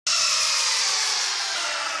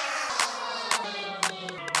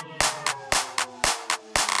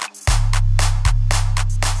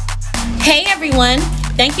Hey everyone,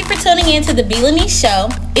 thank you for tuning in to the B. Lanice Show.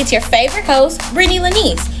 It's your favorite host, Brittany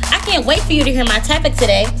Lanice. I can't wait for you to hear my topic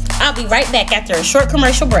today. I'll be right back after a short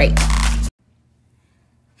commercial break.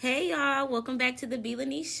 Hey y'all, welcome back to the B.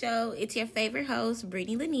 Lanice Show. It's your favorite host,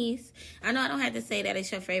 Brittany Lanice. I know I don't have to say that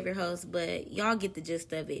it's your favorite host, but y'all get the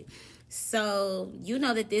gist of it. So, you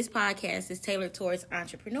know that this podcast is tailored towards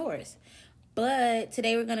entrepreneurs. But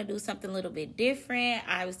today we're going to do something a little bit different.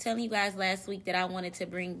 I was telling you guys last week that I wanted to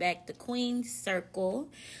bring back the Queen's Circle.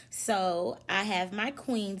 So I have my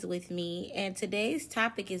queens with me. And today's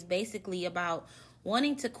topic is basically about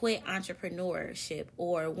wanting to quit entrepreneurship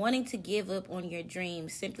or wanting to give up on your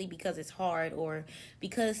dreams simply because it's hard or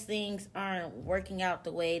because things aren't working out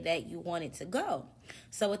the way that you want it to go.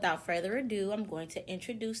 So without further ado, I'm going to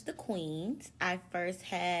introduce the queens. I first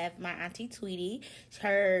have my auntie Tweety.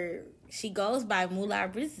 She goes by Moolah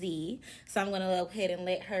Brazil. So I'm going to go ahead and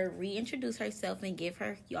let her reintroduce herself and give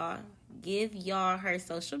y'all her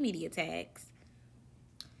social media tags.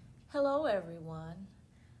 Hello, everyone.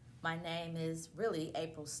 My name is really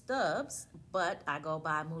April Stubbs, but I go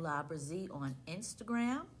by Moolah Brazil on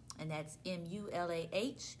Instagram, and that's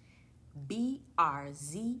MULAHBRZEE.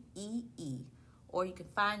 Or you can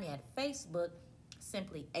find me at Facebook,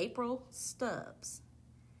 simply April Stubbs.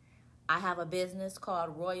 I have a business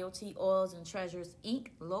called Royalty Oils and Treasures, Inc.,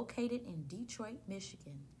 located in Detroit,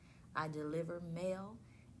 Michigan. I deliver mail,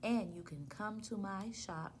 and you can come to my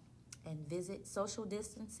shop and visit. Social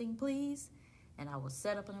distancing, please, and I will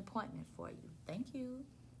set up an appointment for you. Thank you.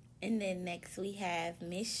 And then next we have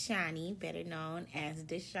Miss Shani, better known as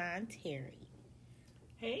Deshawn Terry.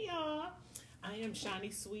 Hey y'all, I am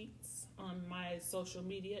Shani Sweets. My social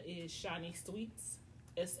media is Shani Sweets,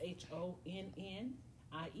 SHONNIES,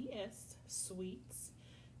 Sweets,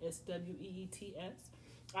 SWEETS.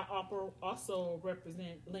 I also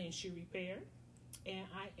represent Lane Shoe Repair, and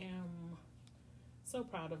I am so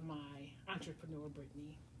proud of my entrepreneur,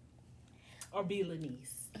 Brittany, or B.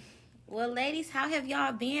 Lanice. Well, ladies, how have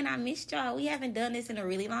y'all been? I missed y'all. We haven't done this in a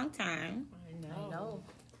really long time. I know.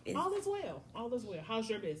 It's, all is well. How's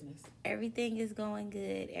your business? Everything is going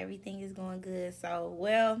good. So,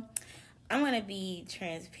 well, I'm going to be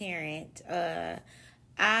transparent.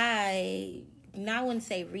 I wouldn't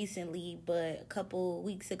say recently, but a couple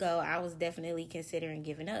weeks ago, I was definitely considering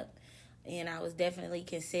giving up. And I was definitely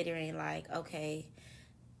considering, like, okay,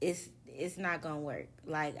 it's not going to work.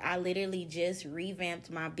 Like, I literally just revamped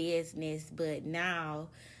my business, but now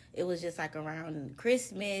it was just like around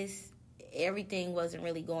Christmas, everything wasn't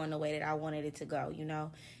really going the way that I wanted it to go, you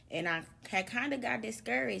know? And I had kind of got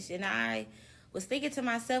discouraged, and I was thinking to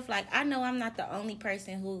myself, like, I know I'm not the only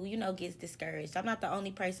person who, gets discouraged. I'm not the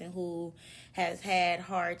only person who has had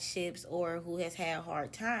hardships or who has had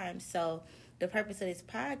hard times. So the purpose of this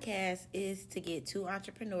podcast is to get two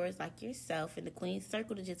entrepreneurs like yourself in the Queen's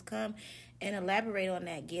Circle to just come and elaborate on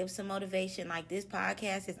that, give some motivation. Like, this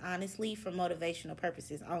podcast is honestly for motivational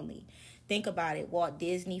purposes only. Think about it. Walt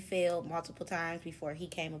Disney failed multiple times before he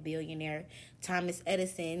became a billionaire. Thomas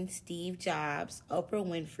Edison, Steve Jobs, Oprah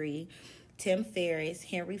Winfrey, Tim Ferriss,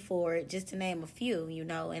 Henry Ford, just to name a few,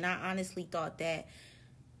 And I honestly thought that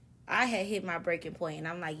I had hit my breaking point, and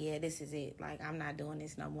I'm like, yeah, this is it. Like, I'm not doing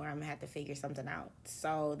this no more. I'm going to have to figure something out.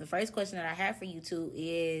 So the first question that I have for you two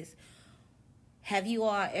is, have you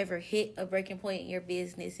all ever hit a breaking point in your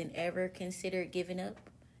business and ever considered giving up?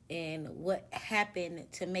 And what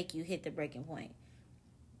happened to make you hit the breaking point?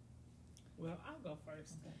 Well, I'll go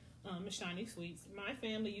first. Miss Shiny Sweets. My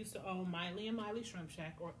family used to own Miley and Miley Shrimp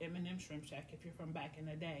Shack, or M&M Shrimp Shack if you're from back in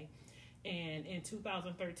the day. And in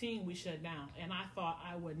 2013, we shut down. And I thought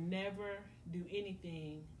I would never do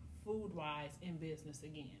anything food-wise in business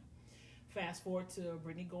again. Fast forward to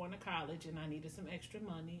Brittany going to college, and I needed some extra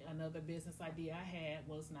money. Another business idea I had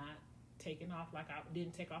was not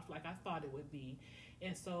didn't take off like I thought it would be.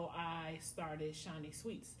 And so I started Shiny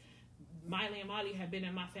Sweets. Miley and Molly have been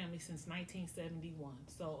in my family since 1971.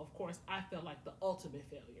 So, of course, I felt like the ultimate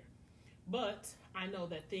failure. But I know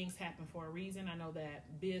that things happen for a reason. I know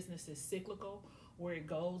that business is cyclical, where it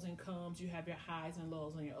goes and comes. You have your highs and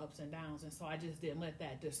lows and your ups and downs. And so I just didn't let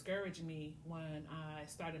that discourage me when I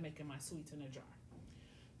started making my sweets in a jar.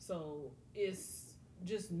 So it's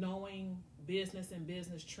just knowing business and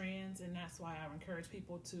business trends. And that's why I encourage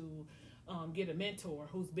people to get a mentor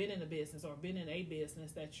who's been in a business or been in a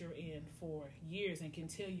business that you're in for years and can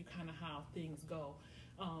tell you kind of how things go.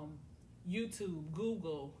 YouTube,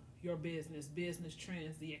 Google your business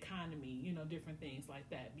trends, the economy, different things like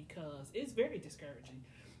that, because it's very discouraging.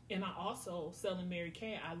 And I also, selling Mary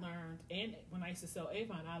Kay, I learned, and when I used to sell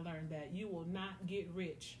Avon, I learned that you will not get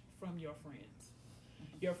rich from your friends.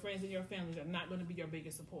 Your friends and your families are not going to be your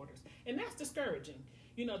biggest supporters. And that's discouraging,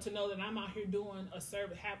 to know that I'm out here doing a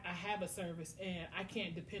service, I have a service, and I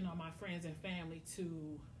can't depend on my friends and family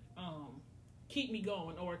to keep me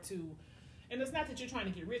going or to, and it's not that you're trying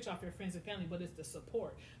to get rich off your friends and family, but it's the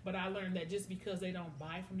support. But I learned that just because they don't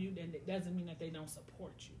buy from you, then it doesn't mean that they don't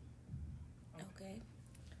support you. Okay.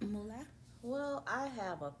 Mula? Well, I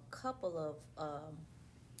have a couple of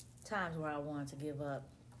times where I wanted to give up.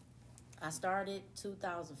 I started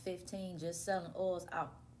 2015 just selling oils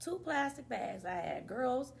out 2 plastic bags. I had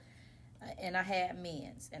girls and I had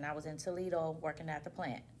men's, and I was in Toledo working at the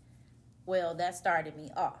plant. Well, that started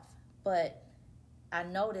me off, but I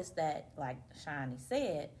noticed that, like Shani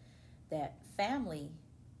said, that family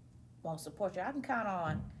won't support you. I can count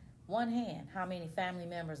on one hand how many family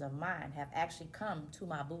members of mine have actually come to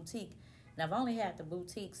my boutique. And I've only had the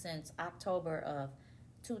boutique since October of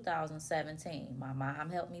 2017. My mom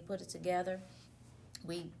helped me put it together.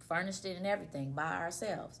 We furnished it and everything by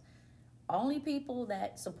ourselves. Only people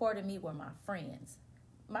that supported me were my friends,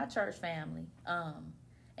 my church family,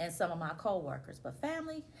 and some of my co-workers. But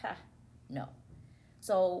family, no.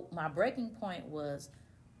 So my breaking point was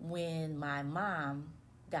when my mom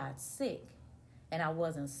got sick and I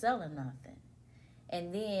wasn't selling nothing.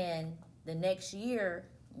 And then the next year,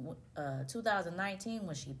 2019,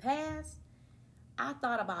 when she passed, I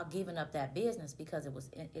thought about giving up that business because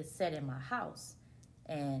it's set in my house.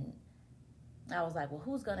 And I was like, well,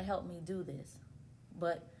 who's going to help me do this?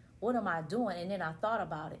 But what am I doing? And then I thought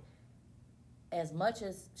about it. As much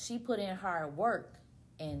as she put in hard work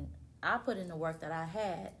and I put in the work that I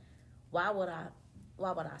had, why would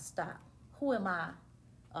I stop? Who am I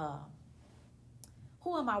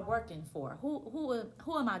working for?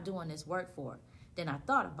 Who am I doing this work for? Then I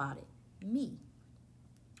thought about it. Me.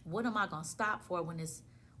 What am I going to stop for when it's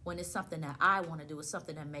something that I want to do? It's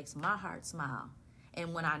something that makes my heart smile.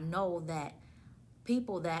 And when I know that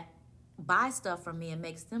people that buy stuff from me, it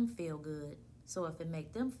makes them feel good. So if it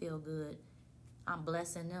makes them feel good, I'm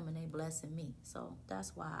blessing them and they blessing me. So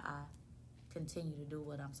that's why I continue to do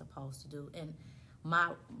what I'm supposed to do. And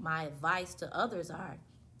my advice to others are,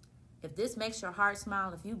 if this makes your heart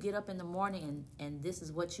smile, if you get up in the morning and this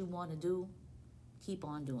is what you want to do, keep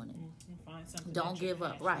on doing it. Find something. Don't give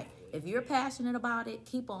up. Right. If you're passionate about it,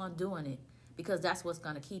 keep on doing it, because that's what's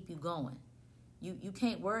going to keep you going. You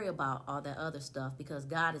can't worry about all that other stuff because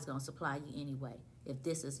God is going to supply you anyway. If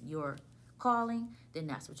this is your calling, then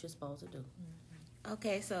that's what you're supposed to do.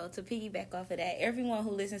 Okay, so to piggyback off of that, everyone who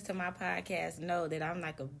listens to my podcast know that I'm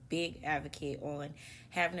like a big advocate on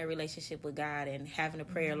having a relationship with God and having a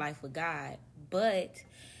prayer life with God. But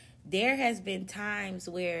there has been times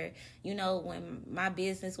where, when my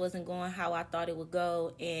business wasn't going how I thought it would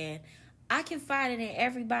go, and I confided in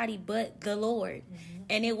everybody but the Lord.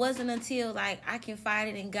 And it wasn't until I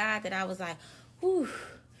confided in God that I was like, whew,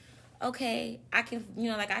 okay, I can,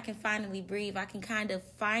 I can finally breathe. I can kind of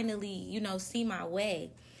finally, see my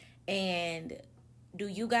way. And do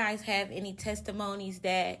you guys have any testimonies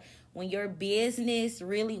that when your business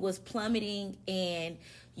really was plummeting and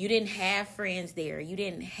you didn't have friends there, you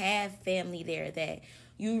didn't have family there, that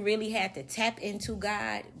you really had to tap into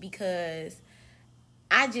God? Because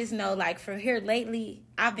I just know, for here lately,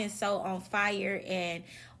 I've been so on fire. And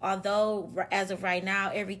although as of right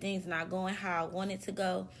now, everything's not going how I want it to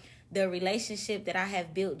go, the relationship that I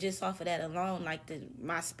have built just off of that alone,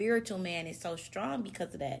 my spiritual man is so strong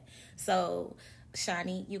because of that. So,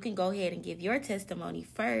 Shani, you can go ahead and give your testimony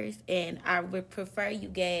first. And I would prefer you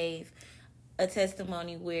gave a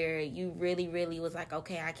testimony where you really, really was like,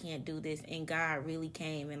 okay, I can't do this. And God really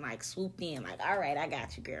came and swooped in all right, I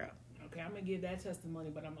got you, girl. Okay, I'm going to give that testimony,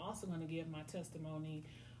 but I'm also going to give my testimony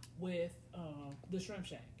with the Shrimp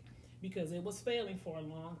Shack, because it was failing for a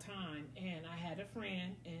long time. And I had a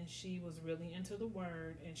friend, and she was really into the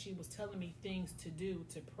word, and she was telling me things to do,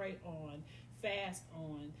 to pray on, fast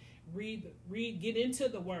on, read, get into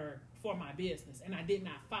the word for my business. And I did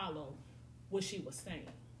not follow what she was saying.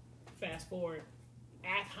 Fast forward,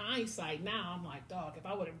 at hindsight now, I'm like, dog, if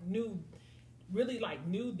I would have knew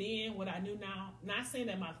then what I knew now, not saying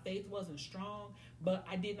that my faith wasn't strong, but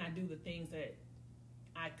I did not do the things that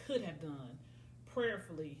I could have done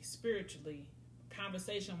prayerfully, spiritually,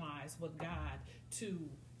 conversation-wise with God to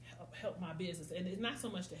help my business. And it's not so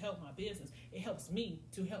much to help my business, it helps me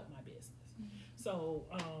to help my business. So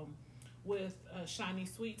with Shiny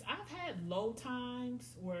Sweets, I've had low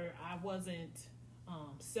times where I wasn't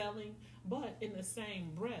selling, but in the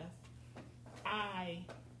same breath,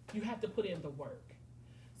 you have to put in the work.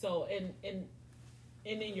 So and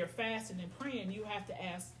in your fasting and praying, you have to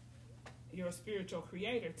ask your spiritual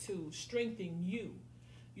creator to strengthen you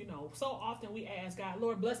So often we ask God,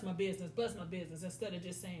 Lord, bless my business, instead of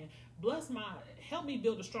just saying, help me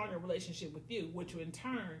build a stronger relationship with you, which in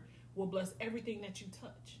turn will bless everything that you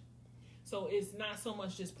touch. So it's not so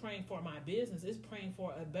much just praying for my business, it's praying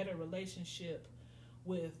for a better relationship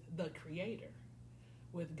with the Creator,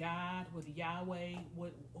 with God, with Yahweh,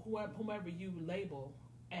 with whomever you label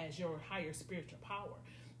as your higher spiritual power.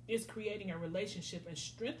 It's creating a relationship and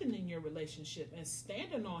strengthening your relationship and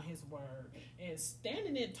standing on His word and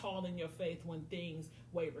standing in tall in your faith when things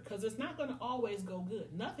waver. Because it's not going to always go good.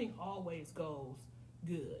 Nothing always goes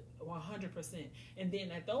good, 100%. And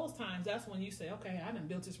then at those times, that's when you say, okay, I done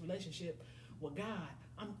built this relationship with God.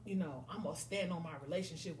 I'm going to stand on my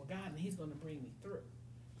relationship with God, and He's going to bring me through.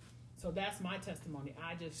 So that's my testimony.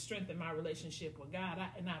 I just strengthened my relationship with God.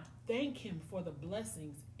 And I thank Him for the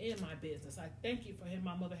blessings in my business. I thank you for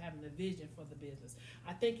my mother having a vision for the business.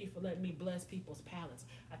 I thank you for letting me bless people's palates.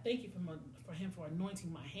 I thank you for Him for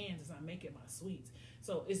anointing my hands as I make it my sweets.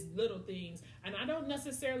 So it's little things. And I don't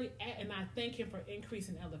necessarily, and I thank Him for increase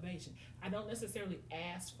in elevation. I don't necessarily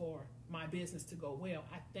ask for my business to go well.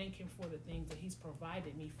 I thank Him for the things that He's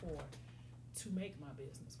provided me for to make my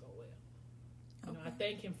business go well. I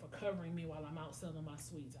thank Him for covering me while I'm out selling my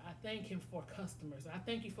sweets. I thank Him for customers. I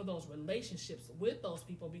thank you for those relationships with those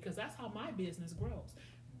people, because that's how my business grows.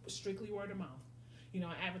 Strictly word of mouth.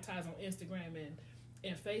 I advertise on Instagram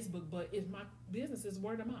and Facebook, but if my business is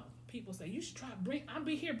word of mouth, people say, you should I'll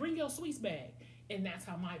be here, bring your sweets bag. And that's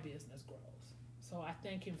how my business grows. So I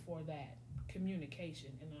thank Him for that communication,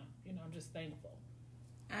 and I'm just thankful.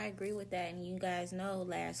 I agree with that. And you guys know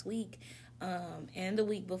last week and the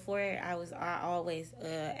week before, I always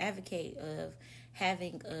advocate of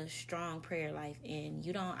having a strong prayer life. And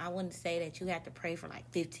I wouldn't say that you have to pray for like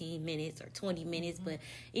 15 minutes or 20 minutes, but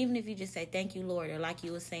even if you just say, thank you, Lord, or like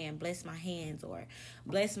you were saying, bless my hands or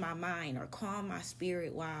bless my mind or calm my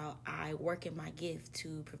spirit while I work in my gift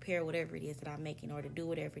to prepare whatever it is that I'm making or to do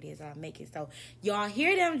whatever it is that I'm making. So y'all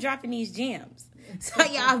hear them dropping these gems. So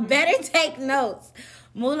y'all better take notes.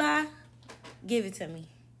 Moolah, give it to me.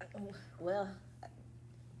 Well,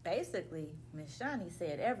 basically, Miss Shani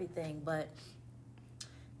said everything, but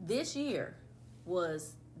this year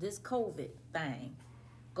was this COVID thing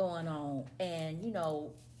going on, and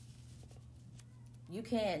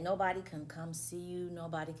nobody can come see you,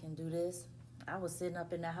 nobody can do this. I was sitting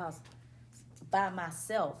up in the house by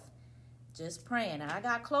myself, just praying. And I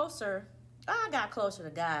got closer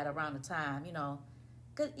to God around the time,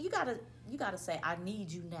 because you gotta say, I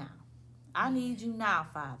need you now. I need you now,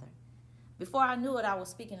 Father. Before I knew it, I was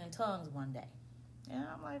speaking in tongues one day. And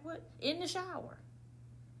I'm like, what? In the shower.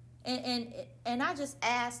 And I just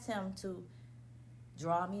asked Him to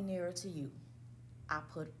draw me nearer to you. I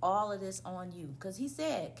put all of this on you. Because He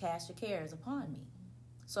said, cast your cares upon me.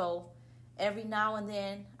 So every now and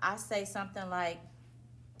then, I say something like,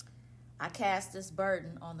 I cast this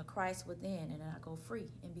burden on the Christ within, and then I go free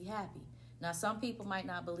and be happy. Now, some people might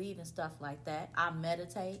not believe in stuff like that. I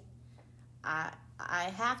meditate. I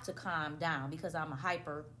have to calm down because I'm a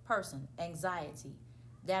hyper person. Anxiety,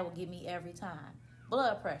 that will get me every time.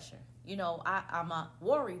 Blood pressure, I'm a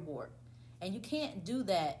worry wart. And you can't do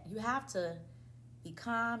that. You have to be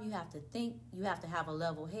calm. You have to think. You have to have a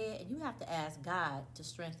level head. And you have to ask God to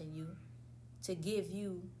strengthen you, to give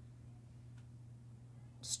you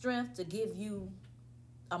strength, to give you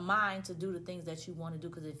a mind to do the things that you want to do.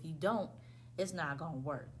 Because if you don't, it's not going to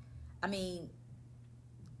work. I mean,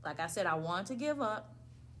 like I said, I wanted to give up.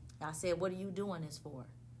 I said, what are you doing this for?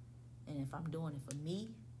 And if I'm doing it for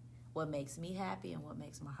me, what makes me happy and what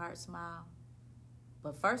makes my heart smile.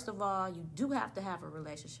 But first of all, you do have to have a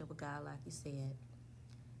relationship with God, like you said.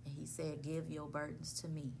 And He said, give your burdens to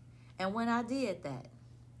me. And when I did that,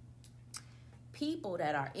 people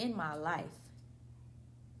that are in my life,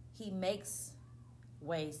 He makes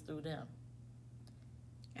ways through them.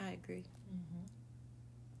 I agree.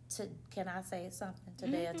 Can I say something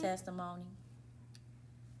today? A testimony.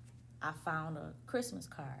 I found a Christmas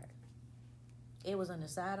card. It was on the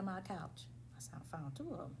side of my couch. I found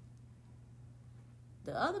two of them.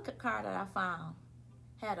 The other card that I found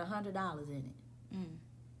had $100 in it.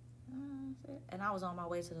 And I was on my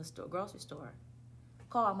way to the grocery store.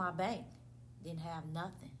 Called my bank. Didn't have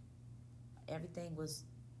nothing. Everything was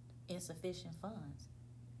insufficient funds.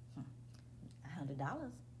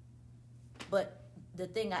 $100. But the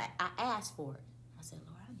thing I asked for it. I said,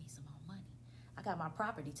 Lord, I need some more money. I got my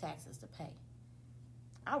property taxes to pay.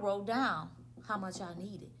 I wrote down how much I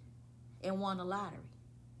needed and won the lottery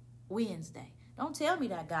Wednesday. Don't tell me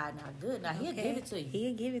that God not good. Now, He'll give it to you.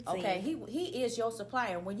 He'll give it to you. Okay, He is your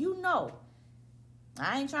supplier. When you know,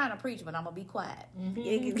 I ain't trying to preach, but I'm going to be quiet.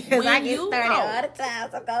 Because I get started all the time,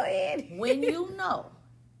 so go ahead. When you know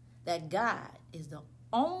that God is the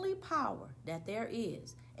only power that there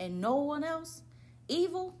is and no one else,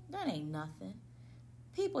 evil, that ain't nothing.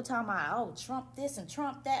 People talking about, oh, Trump this and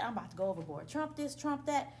Trump that. I'm about to go overboard. Trump this, Trump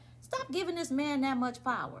that. Stop giving this man that much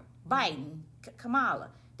power. Biden, Kamala,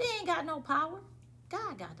 they ain't got no power.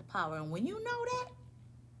 God got the power. And when you know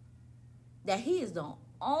that he is the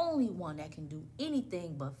only one that can do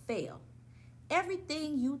anything but fail,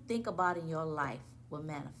 everything you think about in your life will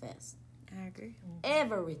manifest. I agree.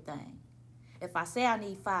 Everything. If I say I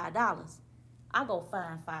need $5, I go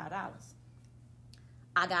find $5.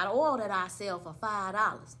 I got oil that I sell for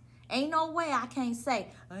 $5. Ain't no way I can't say,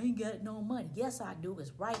 I ain't got no money. Yes, I do.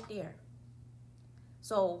 It's right there.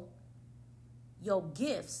 So, your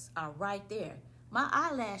gifts are right there. My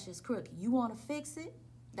eyelash is crooked. You want to fix it?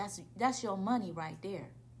 That's your money right there.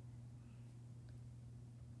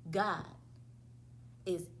 God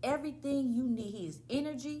is everything you need. He is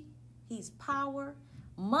energy. He's power.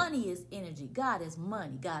 Money is energy. God is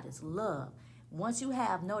money. God is love. Once you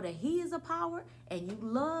know that he is a power and you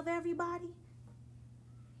love everybody,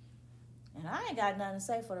 and I ain't got nothing to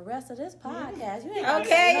say for the rest of this podcast. You ain't got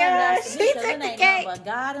okay, y'all. She took the cake. But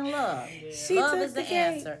God and love. Yeah. Love is the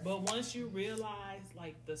answer. But once you realize,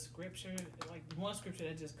 like the scripture, like one scripture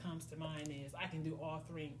that just comes to mind is, I can do all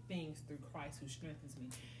three things through Christ who strengthens me.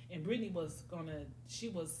 And Brittany was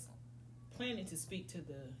planning to speak to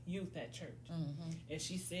the youth at church. Mm-hmm. And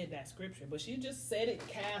she said that scripture, but she just said it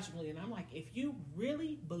casually. And I'm like, if you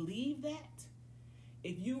really believe that,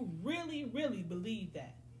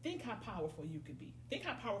 think how powerful you could be. Think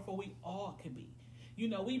how powerful we all could be. You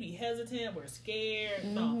know, we be hesitant, we're scared.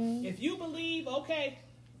 Mm-hmm. No, if you believe, okay,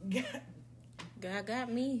 God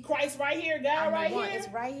got me. Christ right here, God right here. It's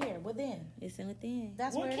right here, within. It's in within.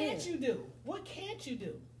 That's what where it is. What can't you do? What can't you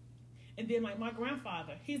do? And then, like my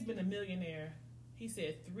grandfather, he's been a millionaire, he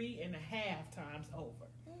said 3.5 times over.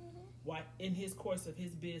 Mm-hmm. In his course of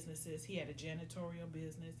his businesses, he had a janitorial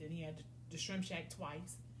business, and he had the shrimp shack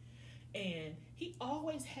twice. And he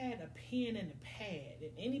always had a pen and a pad.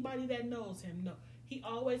 And anybody that knows him know he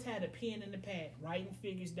always had a pen and a pad, writing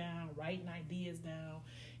figures down, writing ideas down.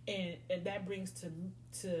 And that brings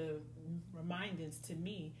to remindance to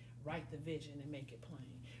me, write the vision and make it plain.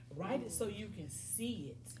 Write it so you can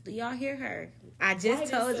see it. Do y'all hear her? I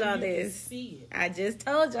just told y'all this. See it. I just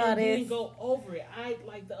told y'all this. And go over it.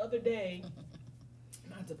 Like the other day,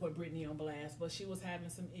 not to put Brittany on blast, but she was having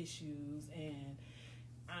some issues, and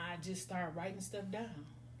I just started writing stuff down.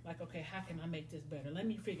 Like, okay, how can I make this better? Let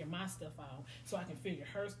me figure my stuff out so I can figure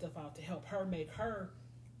her stuff out to help her make her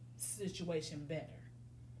situation better.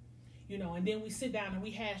 You know, and then we sit down and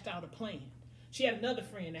we hashed out a plan. She had another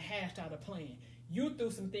friend that hashed out a plan. You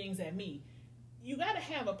threw some things at me. You got to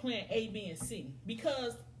have a plan A, B, and C,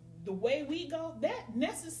 because the way we go, that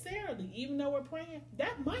necessarily, even though we're praying,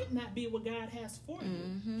 that might not be what God has for you.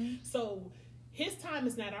 Mm-hmm. So his time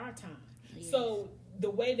is not our time. Yes. So the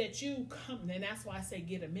way that you come, and that's why I say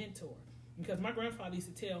get a mentor, because my grandfather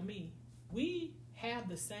used to tell me, we have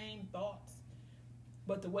the same thoughts,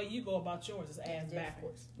 but the way you go about yours is ass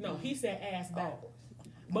backwards. No, he said ass backwards.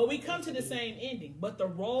 But we come to the same ending, but the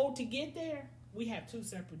road to get there, we have two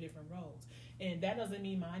separate different roads. And that doesn't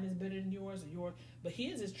mean mine is better than yours or yours, but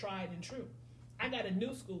his is tried and true. I got a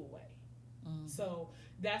new school way. Mm-hmm. So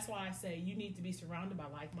that's why I say you need to be surrounded by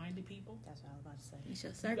like-minded people. That's what I was about to say. It's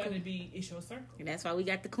your circle. It's your circle. And that's why we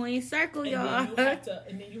got the Queen Circle, and y'all.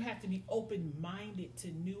 Then you have to be open-minded to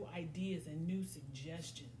new ideas and new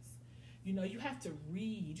suggestions. You know, you have to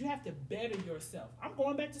read. You have to better yourself. I'm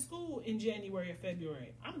going back to school in January or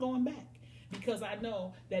February. I'm going back because I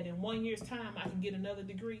know that in 1 year's time I can get another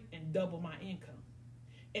degree and double my income.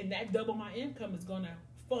 And that double my income is going to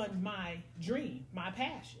fund my dream, my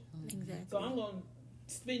passion. Exactly. So I'm going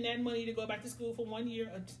to spend that money to go back to school for 1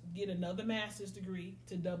 year, get another master's degree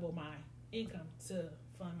to double my income to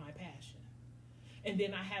fund my passion. And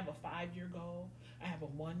then I have a 5-year goal. I have a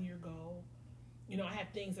 1-year goal. You know, I have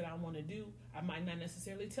things that I want to do. I might not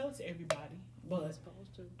necessarily tell it to everybody, but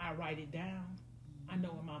I write it down. I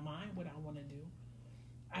know in my mind what I want to do.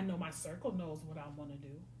 I know my circle knows what I want to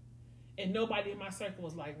do. And nobody in my circle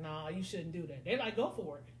was like, nah, you shouldn't do that. They're like, go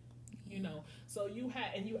for it. You know, so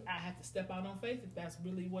I have to step out on faith if that's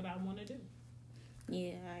really what I want to do.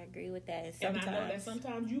 Yeah, I agree with that. And I know that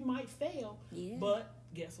sometimes you might fail, but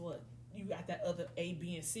guess what? You got that other A,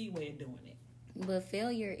 B, and C way of doing it. But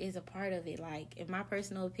failure is a part of it. Like, in my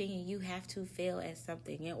personal opinion, you have to fail at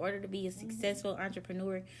something. In order to be a successful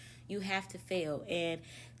entrepreneur, you have to fail. And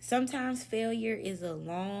sometimes failure is a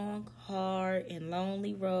long, hard, and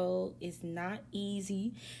lonely road. It's not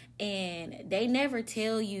easy. And they never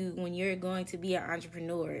tell you when you're going to be an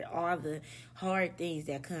entrepreneur all the hard things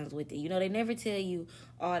that comes with it. You know, they never tell you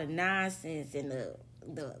all the nonsense and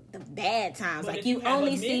the bad times. But like, you you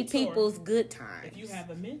only have a see mentor, people's good times. If you have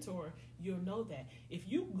a mentor, you'll know that.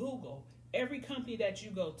 If you Google every company that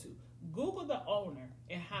you go to, Google the owner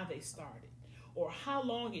and how they started, or how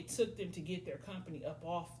long it took them to get their company up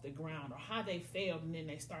off the ground, or how they failed and then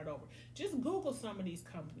they start over. Just Google some of these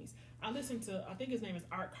companies. I think his name is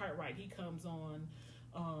Art Cartwright. He comes on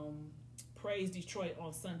Praise Detroit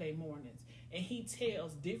on Sunday mornings, and he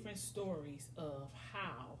tells different stories of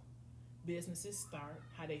how businesses start,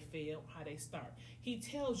 how they fail, how they start. He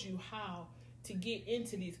tells you how to get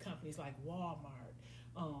into these companies like Walmart.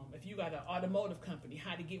 If you got an automotive company,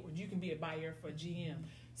 how to get where you can be a buyer for GM.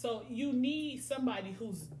 So you need somebody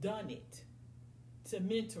who's done it to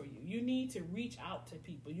mentor you. You need to reach out to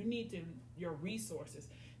people. You need your resources.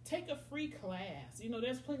 Take a free class. You know,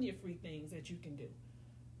 there's plenty of free things that you can do.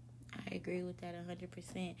 I agree with that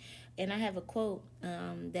 100%. And I have a quote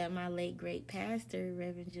that my late great pastor,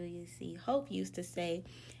 Reverend Julius C. Hope, used to say,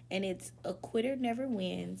 and it's, "A quitter never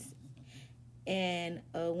wins, and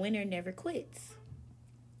a winner never quits."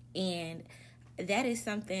 And that is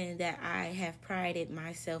something that I have prided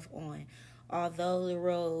myself on. Although the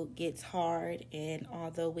road gets hard and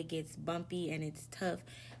although it gets bumpy and it's tough,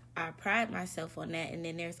 I pride myself on that. And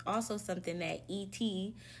then there's also something that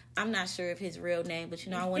E.T., I'm not sure of his real name, but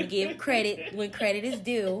I want to give credit when credit is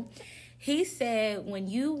due. He said, when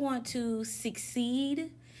you want to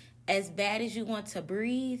succeed as bad as you want to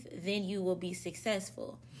breathe, then you will be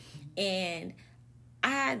successful. And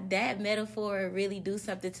that metaphor really do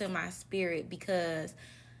something to my spirit, because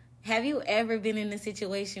have you ever been in a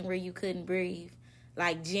situation where you couldn't breathe?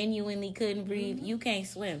 Like, genuinely couldn't breathe? You can't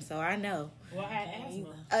swim, so I know. Well, I had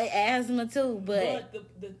asthma. Asthma too, but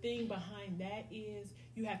the thing behind that is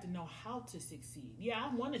you have to know how to succeed. Yeah,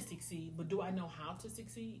 I want to succeed, but do I know how to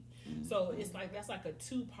succeed? Mm-hmm. So it's like, that's like a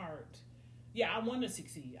two-part. Yeah, I want to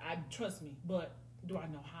succeed. Trust me, but do I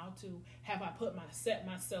know how to? Have I set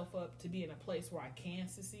myself up to be in a place where I can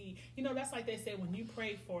succeed? You know, that's like they say, when you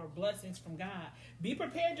pray for blessings from God, be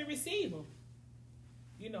prepared to receive them.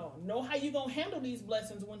 You know how you're going to handle these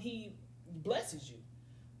blessings when he blesses you.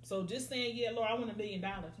 So just saying, yeah, Lord, I want $1 million.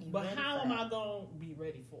 But how am I going to be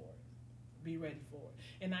ready for it? Be ready for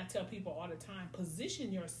it. And I tell people all the time,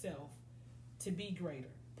 position yourself to be greater.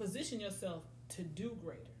 Position yourself to do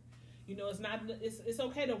greater. You know, it's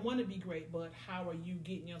okay to want to be great, but how are you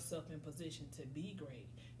getting yourself in position to be great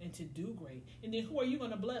and to do great? And then who are you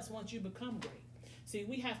going to bless once you become great? See,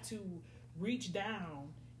 we have to reach down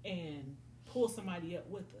and pull somebody up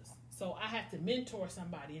with us. So I have to mentor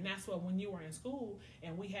somebody, and that's what, when you were in school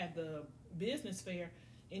and we had the business fair,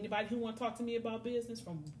 anybody who want to talk to me about business,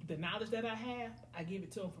 from the knowledge that I have, I give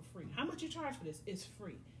it to them for free. How much you charge for this? It's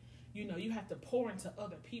free. You know, you have to pour into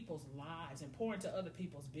other people's lives and pour into other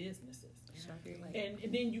people's businesses. And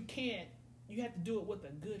then you have to do it with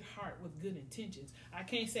a good heart, with good intentions. I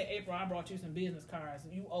can't say, April, I brought you some business cards,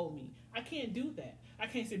 you owe me. I can't do that. I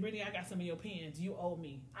can't say, Brittany, I got some of your pens, you owe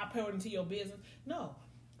me. I poured into your business. No,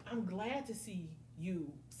 I'm glad to see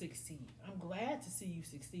you succeed. I'm glad to see you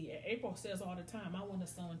succeed. And April says all the time, I want to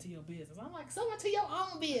sow into your business. I'm like, sow into your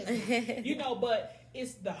own business. You know, but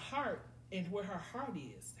it's the heart and where her heart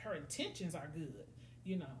is. Her intentions are good.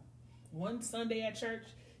 You know, one Sunday at church,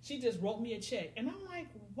 she just wrote me a check. And I'm like,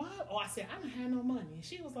 what? Oh, I said, I don't have no money. And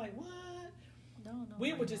she was like, what? No,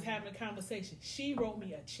 we were just having a conversation. She wrote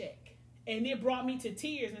me a check. And it brought me to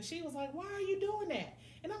tears. And she was like, why are you doing that?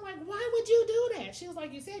 And I'm like, why would you do that? She was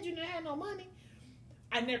like, you said you didn't have no money.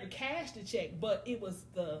 I never cashed the check, but it was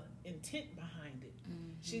the intent behind it.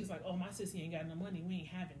 Mm-hmm. She was like, oh, my sissy ain't got no money. We ain't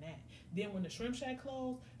having that. Then when the shrimp shack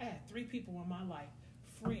closed, I had 3 people in my life,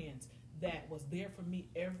 friends, that was there for me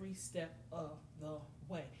every step of the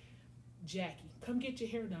way. Jackie, come get your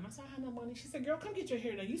hair done. I said, I have no money. She said, girl, come get your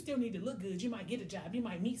hair done. You still need to look good. You might get a job. You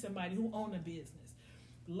might meet somebody who own a business.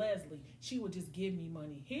 Leslie, she would just give me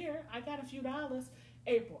money. Here, I got a few dollars.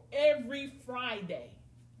 April, every Friday,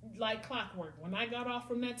 like clockwork, when I got off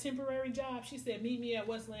from that temporary job, she said, meet me at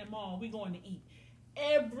Westland Mall. We going to eat.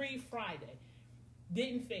 Every Friday.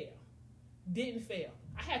 Didn't fail.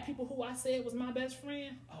 I had people who I said was my best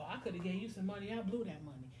friend. Oh, I could have gave you some money. I blew that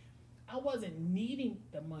money. I wasn't needing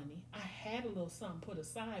the money. I had a little something put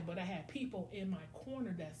aside, but I had people in my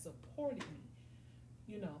corner that supported me.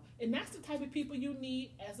 And that's the type of people you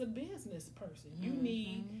need as a business person. You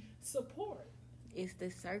need support. It's the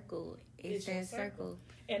circle. It's that circle.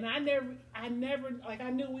 And I never, like, I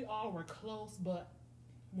knew we all were close, but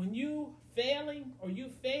when you failing or you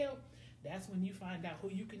fail, that's when you find out who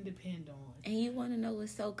you can depend on. And you want to know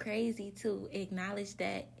what's so crazy to acknowledge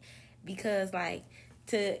that, because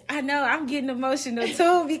I know I'm getting emotional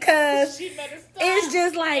too, because it's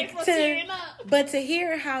just like but to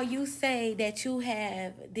hear how you say that you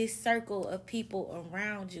have this circle of people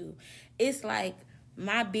around you, it's like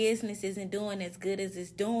my business isn't doing as good as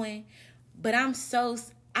it's doing, but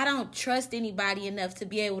I don't trust anybody enough to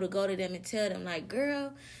be able to go to them and tell them, like,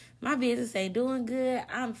 girl, my business ain't doing good.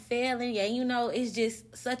 I'm failing. Yeah, it's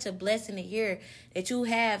just such a blessing to hear that you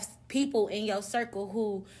have people in your circle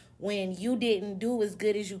who, when you didn't do as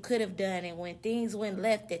good as you could have done, and when things went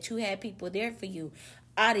left, that you had people there for you.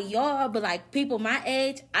 Out of y'all, but like people my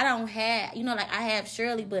age, I don't have, like I have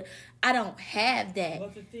Shirley, but I don't have that.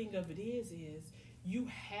 But the thing of it is you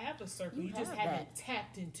have a circle. You just haven't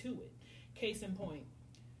tapped into it. Case in point,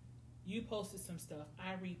 you posted some stuff.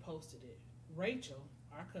 I reposted it. Rachel,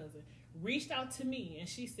 our cousin, reached out to me and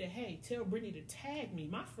she said, hey, tell Brittany to tag me.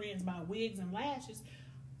 My friends buy wigs and lashes.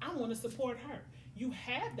 I want to support her. You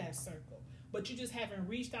have that circle, but you just haven't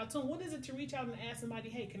reached out to them. What is it to reach out and ask somebody,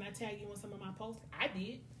 hey, can I tag you in some of my posts? I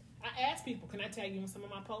did. I asked people, can I tag you in some of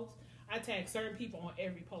my posts? I tag certain people on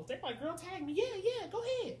every post. They're like, girl, tag me. Yeah, go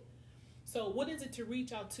ahead. So what is it to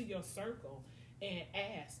reach out to your circle and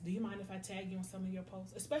ask, do you mind if I tag you on some of your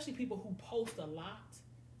posts? Especially people who post a lot.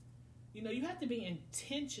 You have to be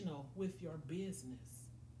intentional with your business.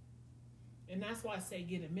 And that's why I say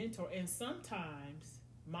get a mentor. And sometimes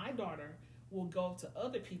my daughter will go to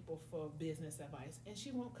other people for business advice, and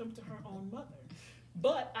she won't come to her own mother.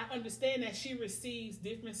 But I understand that she receives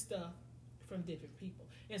different stuff from different people.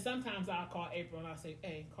 And sometimes I'll call April and I'll say,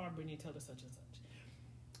 hey, call Brittany and tell her such and such.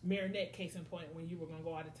 Marinette, case in point, when you were going to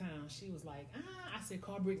go out of town, she was like, I said,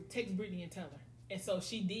 call Brittany, text Brittany and tell her. And so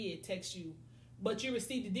she did text you, but you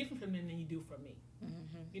received it different from them than you do from me.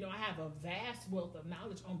 Mm-hmm. I have a vast wealth of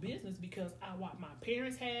knowledge on business because my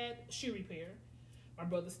parents had shoe repair. My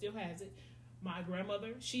brother still has it. My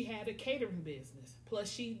grandmother, she had a catering business. Plus,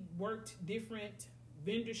 she worked different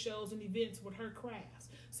vendor shows and events with her crafts.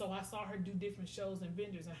 So I saw her do different shows and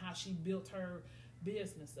vendors and how she built her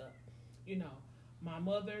business up. My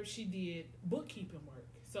mother, she did bookkeeping work.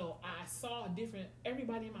 So I saw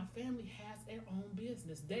everybody in my family has their own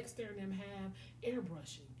business. Dexter and them have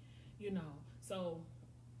airbrushing, so.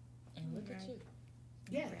 And look at you.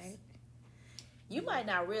 Yes. Right. You might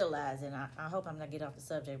not realize, and I hope I'm not getting off the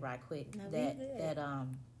subject right quick, that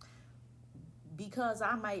because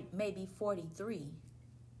I may be 43,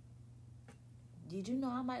 did you know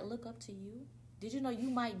I might look up to you? Did you know you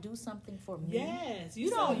might do something for me? Yes. You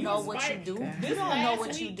don't know what you do. You don't know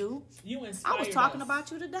what you do. You inspired I was talking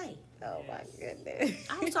about you today. Oh, my goodness.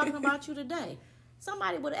 I was talking about you today.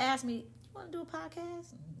 Somebody would have asked me, you want to do a podcast?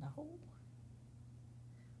 No.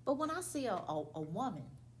 But when I see a woman,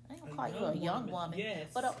 I ain't gonna call you a young woman, yes.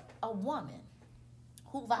 but a woman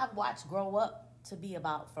who I've watched grow up to be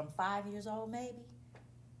about from 5 years old, maybe,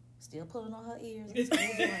 still pulling on her ears,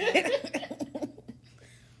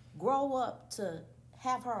 grow up to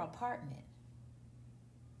have her apartment.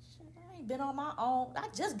 Shit, I ain't been on my own. I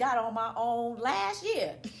just got on my own last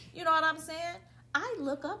year. You know what I'm saying? I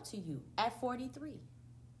look up to you at 43.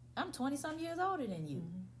 I'm 20-some years older than you.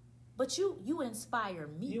 Mm-hmm. But you inspire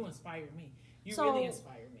me. You inspire me. You really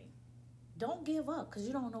inspire me. Don't give up because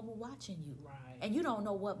you don't know who's watching you. Right. And you don't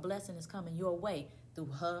know what blessing is coming your way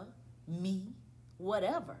through her, me,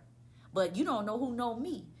 whatever. But you don't know who know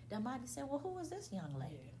me. That might be saying, well, who is this young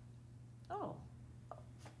lady? Yeah. Oh.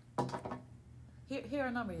 Here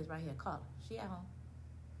her number is right here. Call her. She at home.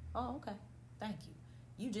 Oh, okay. Thank you.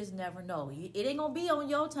 You just never know. It ain't going to be on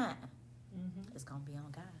your time. Mm-hmm. It's going to be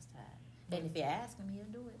on God's time. Mm-hmm. And if you ask him, he'll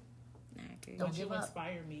do it. Don't you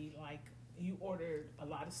inspire me. Like, you ordered a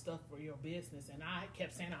lot of stuff for your business, and I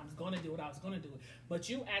kept saying I was going to do it. But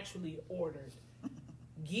you actually ordered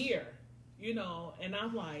gear, and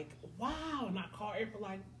I'm like, wow. And I call April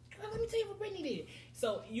like, girl, let me tell you what Brittany did.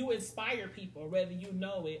 So you inspire people, whether you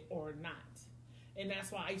know it or not. And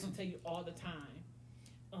that's why I used to tell you all the time,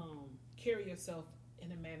 carry yourself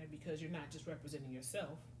in a manner because you're not just representing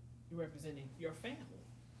yourself, you're representing your family.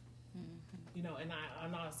 Mm-hmm. And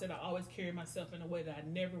I said I always carry myself in a way that I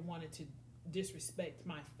never wanted to disrespect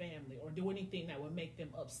my family or do anything that would make them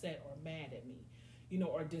upset or mad at me,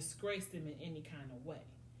 or disgrace them in any kind of way.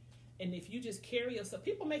 And if you just carry yourself,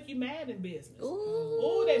 people make you mad in business.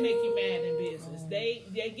 Ooh, they make you mad in business. They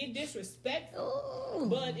get disrespectful. Ooh.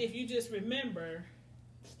 But if you just remember,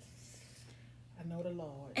 I know the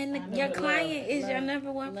Lord. And your client is your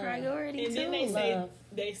number one love. priority And too. then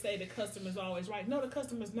they say the customer's always right. No, the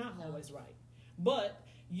customer's not always right. But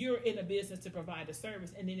you're in a business to provide a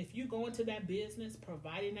service. And then if you go into that business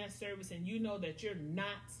providing that service and you know that you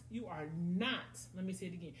are not, let me say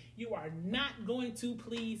it again, you are not going to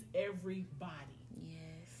please everybody. Yes.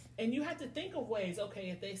 And you have to think of ways, okay,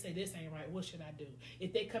 if they say this ain't right, what should I do?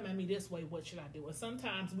 If they come at me this way, what should I do? And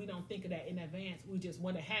sometimes we don't think of that in advance. We just,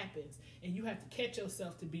 when it happens, and you have to catch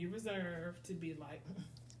yourself to be reserved, to be like,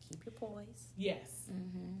 keep your poise. Yes.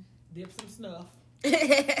 Mm-hmm. Dip some snuff.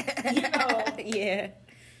 Yeah.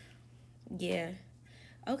 Yeah.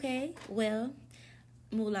 Okay. Well,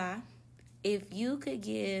 Moolah, if you could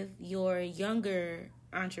give your younger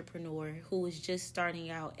entrepreneur who is just starting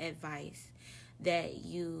out advice that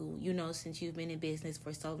you know, since you've been in business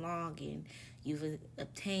for so long and you've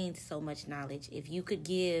obtained so much knowledge, if you could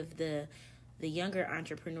give the younger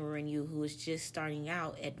entrepreneur in you who is just starting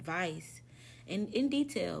out advice, and in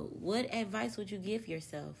detail, what advice would you give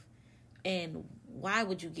yourself? And why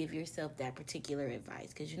would you give yourself that particular advice?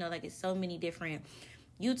 Because, like, it's so many different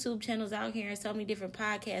YouTube channels out here and so many different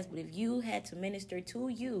podcasts. But if you had to minister to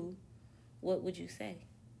you, what would you say?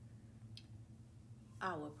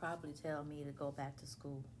 I would probably tell me to go back to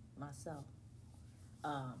school myself.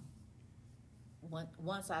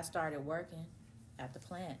 Once I started working at the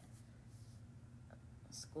plant,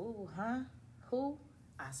 school, who?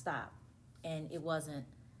 I stopped. And it wasn't.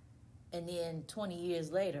 And then 20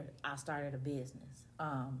 years later, I started a business.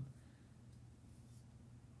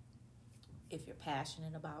 If you're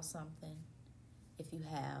passionate about something, if you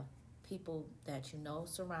have people that you know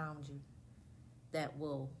surround you that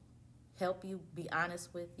will help you, be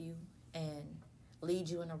honest with you, and lead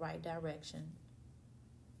you in the right direction,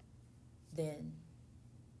 then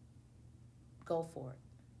go for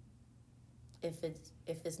it.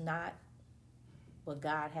 If it's not what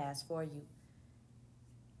God has for you,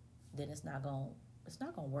 then it's not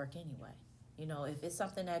gonna work anyway. If it's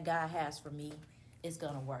something that God has for me, it's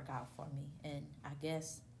gonna work out for me. And I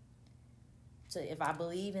guess if I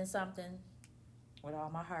believe in something with all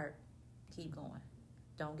my heart, keep going.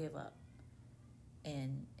 Don't give up.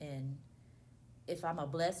 And if I'm a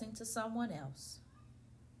blessing to someone else,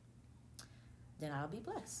 then I'll be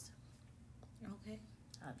blessed. Okay.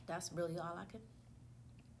 That's really all I could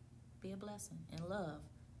be, a blessing and love.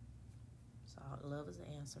 So love is the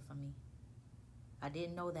answer for me. I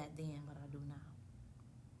didn't know that then, but I do now.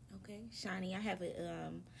 Okay, Shani,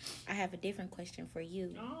 I have a different question for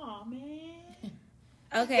you. Oh man.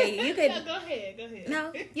 Okay, you could. No, go ahead.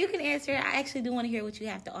 No, you can answer. I actually do want to hear what you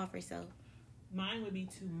have to offer. So, mine would be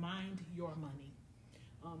to mind your money.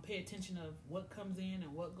 Pay attention of what comes in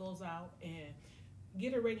and what goes out, and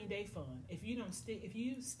get a rainy day fund. If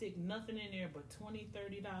you stick nothing in there but $20,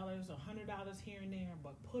 $30, $100 here and there,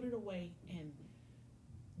 but put it away and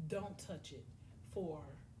don't touch it for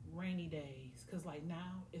rainy days. Because like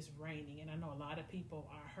now it's raining and I know a lot of people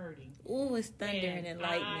are hurting. Ooh, it's thundering and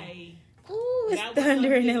lightning. It's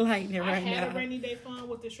thundering and lightning right now. I had a rainy day fund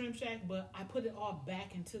with the Shrimp Shack, but I put it all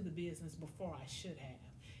back into the business before I should have.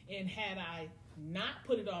 And had I not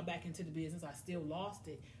put it all back into the business, I still lost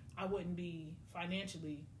it. I would be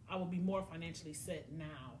more financially set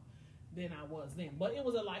now than I was then. But it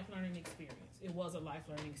was a life learning experience.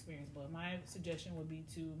 But my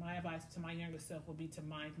advice to my younger self would be to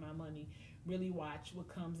mind my money, really watch what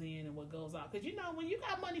comes in and what goes out. Because when you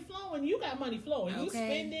got money flowing, you got money flowing. Okay.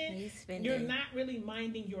 You spending. You're not really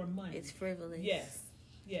minding your money. It's frivolous. Yes.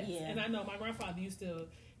 Yeah. And I know my grandfather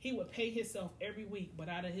he would pay himself every week, but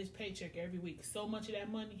out of his paycheck every week, so much of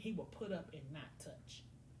that money he would put up and not touch.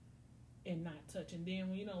 And then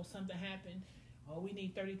when something happened, we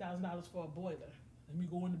need $30,000 for a boiler. Let me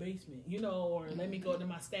go in the basement, or let me go to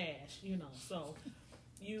my stash, So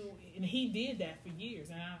and he did that for years,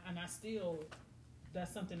 and I still,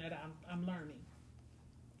 that's something that I'm learning.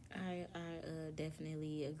 I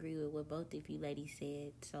definitely agree with what both of you ladies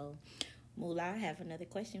said. So, Moolah, I have another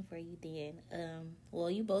question for you then.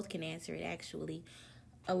 Well, you both can answer it actually.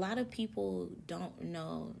 A lot of people don't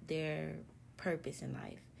know their purpose in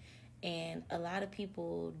life. And a lot of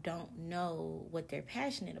people don't know what they're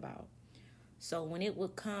passionate about. So when it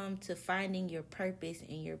would come to finding your purpose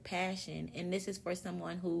and your passion, and this is for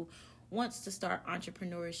someone who wants to start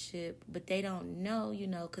entrepreneurship, but they don't know,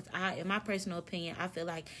 because in my personal opinion, I feel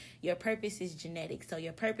like your purpose is genetic. So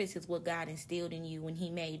your purpose is what God instilled in you when he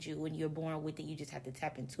made you. When you're born with it, you just have to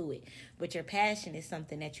tap into it. But your passion is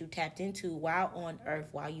something that you tapped into while on earth,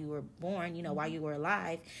 while you were born, while you were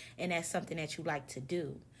alive. And that's something that you like to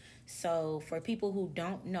do. So for people who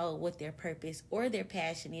don't know what their purpose or their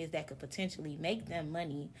passion is that could potentially make them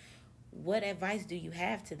money, what advice do you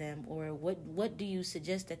have to them, or what do you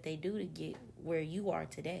suggest that they do to get where you are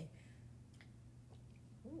today?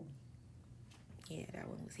 Ooh. Yeah, that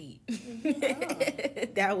one was heat.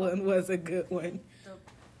 Oh. That one was a good one.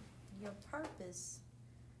 Your purpose,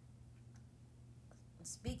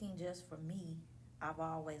 speaking just for me, I've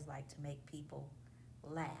always liked to make people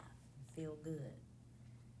laugh and feel good.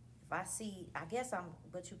 If I see, I guess I'm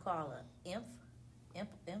what you call an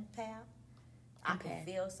empath. I can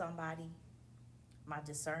feel somebody. My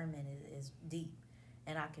discernment is deep,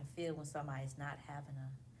 and I can feel when somebody's not having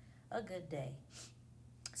a good day.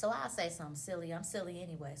 So I'll say something silly. I'm silly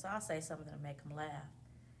anyway, so I'll say something to make them laugh.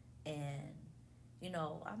 And,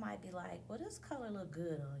 I might be like, well, this color look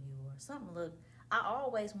good on you, or something look. I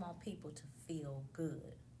always want people to feel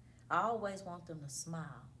good. I always want them to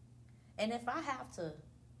smile. And if I have to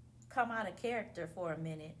come out of character for a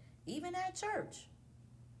minute, even at church,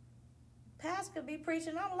 pastor could be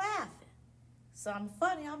preaching, I'm laughing. Something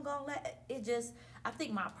funny, I'm going to laugh. I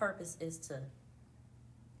think my purpose is to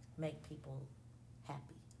make people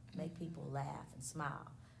happy, make people laugh and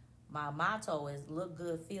smile. My motto is look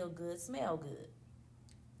good, feel good, smell good.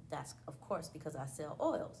 That's, of course, because I sell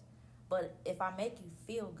oils. But if I make you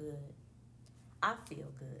feel good, I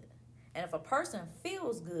feel good. And if a person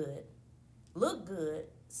feels good, look good,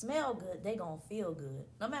 smell good, they going to feel good,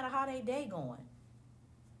 no matter how they day going.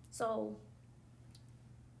 So,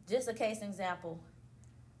 just a case example,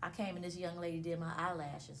 I came and this young lady did my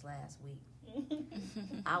eyelashes last week.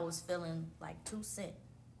 I was feeling like 2 cents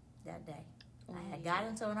that day. I had got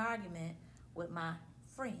into an argument with my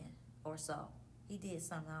friend or so. He did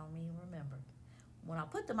something I don't even remember. When I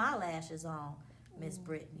put them eyelashes on, Miss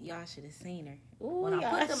Brittany. Y'all should have seen her. When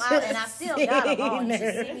I put them out, and I still got them on. You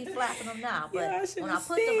should see me flapping them now. But when I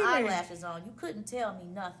put them eyelashes on, you couldn't tell me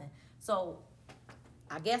nothing. So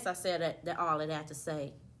I guess I said that all of that to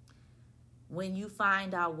say, when you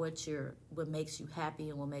find out what makes you happy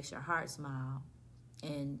and what makes your heart smile,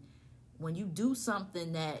 and when you do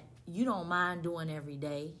something that you don't mind doing every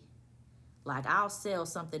day, like I'll sell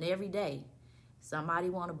something every day. Somebody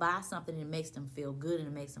want to buy something and it makes them feel good and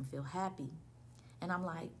it makes them feel happy. And I'm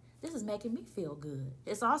like, this is making me feel good.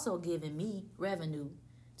 It's also giving me revenue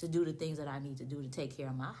to do the things that I need to do to take care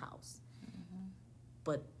of my house. Mm-hmm.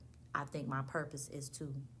 But I think my purpose is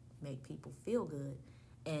to make people feel good.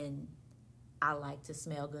 And I like to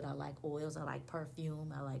smell good. I like oils. I like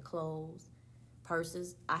perfume. I like clothes,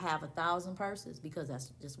 purses. I have 1,000 purses because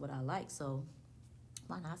that's just what I like. So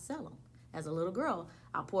why not sell them? As a little girl,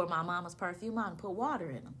 I poured my mama's perfume out and put water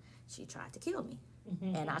in them. She tried to kill me.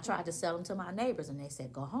 And I tried to sell them to my neighbors, and they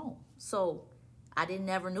said, go home. So I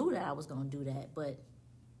never knew that I was going to do that. But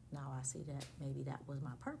now I see that maybe that was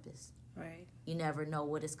my purpose. Right. You never know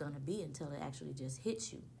what it's going to be until it actually just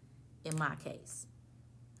hits you, in my case.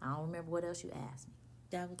 I don't remember what else you asked me.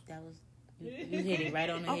 That was you hit it right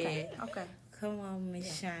on the head. Okay. Come on,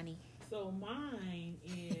 Miss Shani. So mine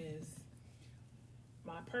is,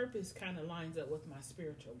 my purpose kind of lines up with my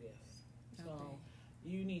spiritual gifts. So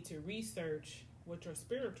you need to research what your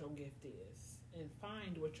spiritual gift is and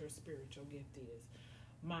find what your spiritual gift is.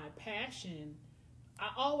 My passion, I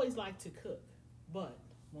always like to cook, but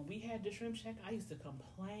when we had the shrimp shack, I used to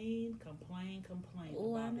complain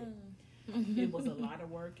about it. It was a lot of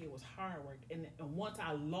work. It was hard work. And once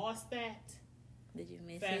I lost that, did you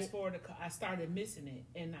miss fast it? forward, I started missing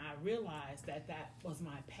it. And I realized that was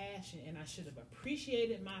my passion, and I should have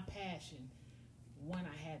appreciated my passion when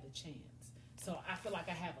I had the chance. So I feel like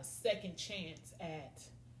I have a second chance at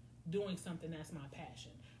doing something that's my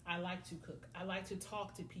passion. I like to cook. I like to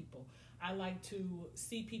talk to people. I like to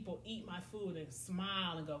see people eat my food and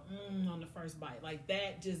smile and go, on the first bite. Like,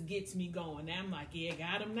 that just gets me going. And I'm like, yeah,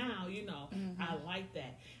 got him now, Mm-hmm. I like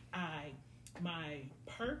that. My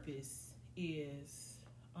purpose is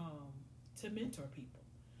to mentor people,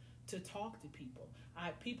 to talk to people.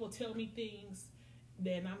 People tell me things,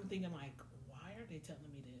 then I'm thinking like, why are they telling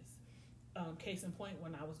me this? Case in point,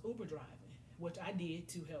 when I was Uber driving, which I did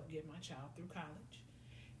to help get my child through college,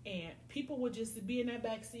 and people would just be in that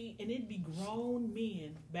back seat, and it'd be grown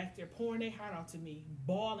men back there pouring their heart out to me,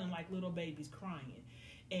 bawling like little babies, crying.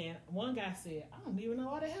 And one guy said, I don't even know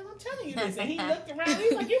why the hell I'm telling you this. And he looked around,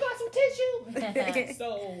 he's like, you got some tissue?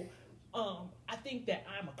 So I think that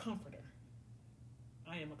I'm a comforter.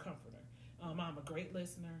 I am a comforter. I'm a great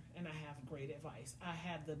listener, and I have great advice. I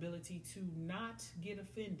have the ability to not get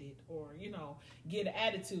offended or, get an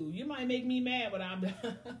attitude. You might make me mad, but I'm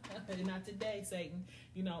not today, Satan.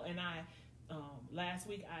 And I, last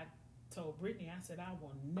week I told Brittany, I said, I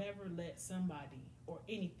will never let somebody or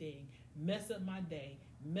anything mess up my day,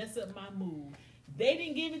 mess up my mood, They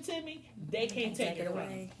didn't give it to me. They can't take it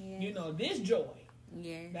away. Yeah. You know, this joy.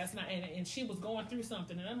 Yeah. That's not, and she was going through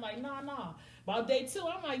something, and I'm like, nah. About day 2,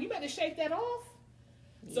 I'm like, you better shake that off.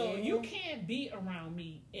 So you can't be around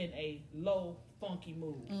me in a low, funky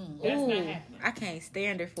mood. That's not happening. I can't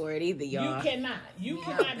stand her for it either, y'all. You cannot. You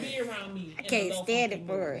cannot be around me. I can't stand it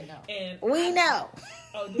for it. And we know.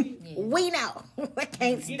 Oh, do you? Yeah. We know. I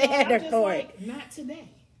can't stand her for it. Not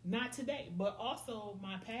today. Not today. But also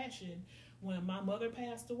my passion, when my mother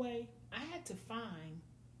passed away, I had to find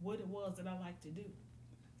what it was that I like to do.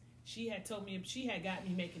 She had told me, she had got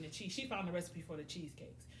me making the cheese. She found the recipe for the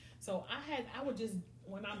cheesecakes. So I would just,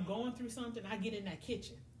 when I'm going through something, I get in that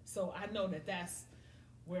kitchen. So I know that that's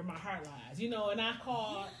where my heart lies, you know. And I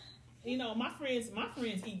call, you know, my friends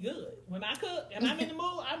eat good. When I cook and I'm in the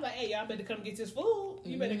mood, I'm like, hey, y'all better come get this food.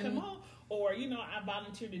 You better come on. Or, you know, I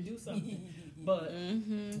volunteer to do something. But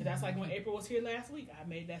that's like when April was here last week. I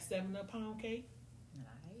made that 7-up pound cake.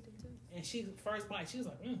 And she first bite, she was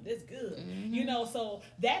like, "This good," you know. So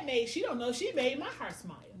that she don't know, she made my heart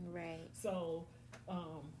smile. Right. So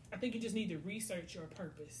I think you just need to research your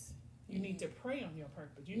purpose. You need to pray on your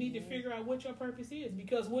purpose. You need to figure out what your purpose is,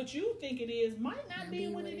 because what you think it is might not be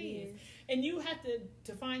what it is. And you have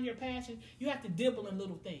to find your passion. You have to dibble in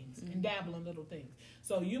little things and dabble in little things.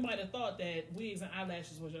 So you might have thought that wigs and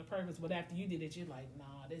eyelashes was your purpose, but after you did it, you're like,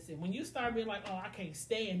 nah, this is. When you start being like, oh, I can't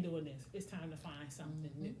stand doing this, it's time to find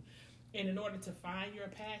something new. And in order to find your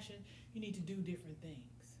passion, you need to do different things.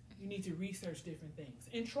 You need to research different things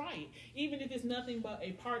and try it. Even if it's nothing but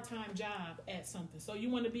a part-time job at something. So you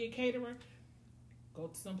want to be a caterer? Go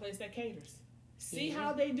to some place that caters. See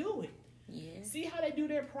how they do it. Yeah. See how they do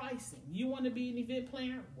their pricing. You want to be an event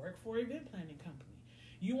planner? Work for an event planning company.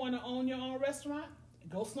 You want to own your own restaurant?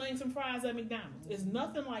 Go sling some fries at McDonald's. It's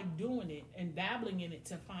nothing like doing it and dabbling in it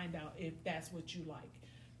to find out if that's what you like.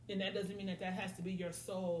 And that doesn't mean that has to be your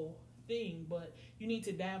sole thing, but you need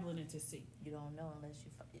to dabble in it to see. You don't know unless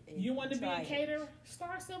you want to be a caterer.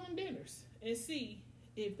 Start selling dinners and see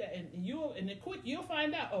if that, and you'll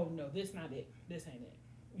find out. Oh no, this not it. This ain't it.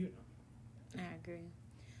 You know. I agree.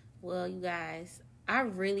 Well, you guys, I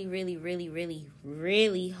really, really, really, really,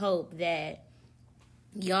 really hope that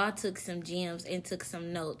y'all took some gems and took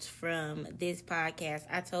some notes from this podcast.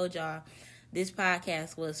 I told y'all, this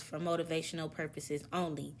podcast was for motivational purposes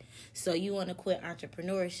only. So you want to quit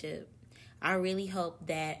entrepreneurship. I really hope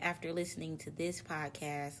that after listening to this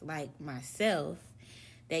podcast, like myself,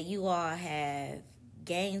 that you all have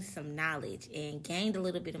gained some knowledge and gained a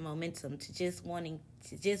little bit of momentum to just want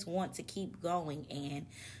to keep going and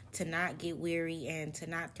to not get weary and to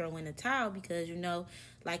not throw in the towel, because, you know,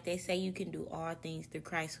 like they say, you can do all things through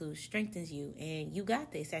Christ who strengthens you. And you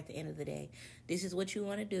got this at the end of the day. This is what you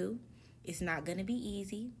want to do. It's not going to be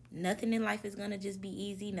easy. Nothing in life is going to just be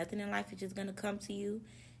easy. Nothing in life is just going to come to you.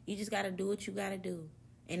 You just got to do what you got to do.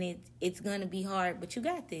 And it's going to be hard, but you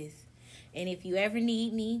got this. And if you ever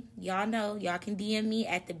need me, y'all know, y'all can DM me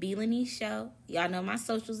at the Beelanese Show. Y'all know my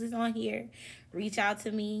socials is on here. Reach out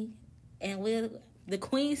to me. And the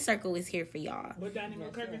Queen Circle is here for y'all. What Donnie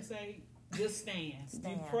McCurkin say? Just stand.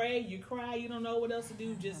 You pray, you cry, you don't know what else to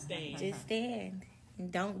do, just stand. Just stand.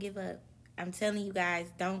 And don't give up. I'm telling you guys,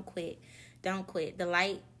 don't quit. Don't quit. The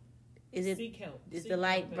light, seek help. Is the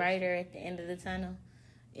light brighter at the end of the tunnel?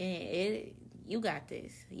 And you got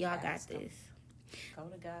this. Y'all got this. Go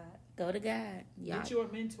to God. Go to God. Y'all. Get you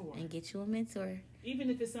a mentor. And get you a mentor. Even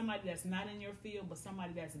if it's somebody that's not in your field, but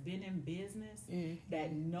somebody that's been in business,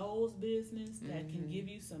 that knows business, that can give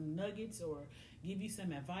you some nuggets or give you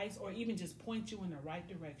some advice, or even just point you in the right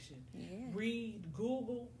direction. Yeah. Read,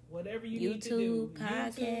 Google, whatever you need to do.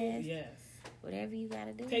 Podcast, yes. Whatever you got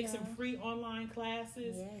to do. Take some free online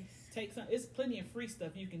classes. Yes. It's plenty of free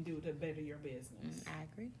stuff you can do to better your business. I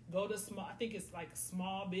agree. Go to I think it's like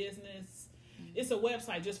small business. It's a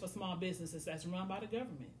website just for small businesses that's run by the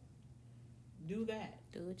government. Do that.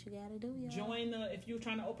 Do what you gotta do, y'all. Join if you're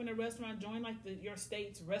trying to open a restaurant, join like your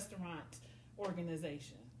state's restaurant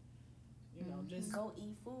organization. You know, just go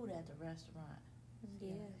eat food at the restaurant.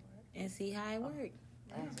 Yeah. And see how it works.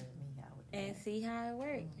 And see how it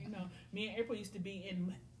works. You know, me and April used to be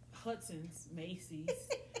in Hudson's, Macy's,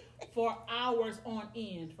 for hours on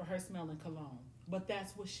end for her smelling cologne. But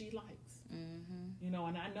that's what she likes. You know,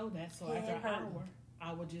 and I know that. So after an hour,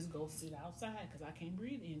 I would just go sit outside because I can't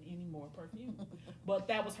breathe in any more perfume. But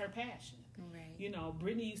that was her passion. Right. You know,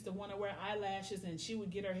 Brittany used to want to wear eyelashes, and she would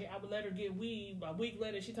get her hair. I would let her get weave. A week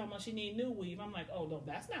later, she talking about she need new weave. I'm like, oh no,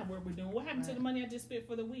 that's not what we're doing. What happened to the money I just spent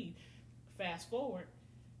for the weave? Fast forward,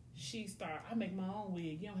 I make my own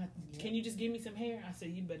wig. You don't have to. Can you just give me some hair? I said,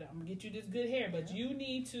 you better. I'm gonna get you this good hair, but you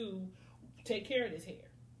need to take care of this hair.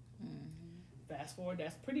 Fast forward,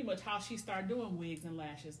 that's pretty much how she started doing wigs and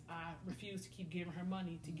lashes. I refused to keep giving her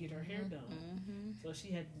money to get her hair done. So she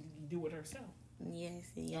had to do it herself. Yes,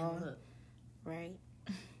 y'all. Right.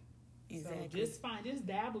 Exactly. So just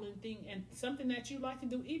dabbling thing and something that you like to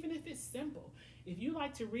do, even if it's simple. If you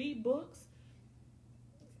like to read books,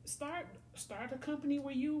 start a company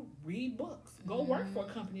where you read books. Go work for a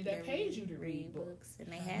company that pays you to read books. And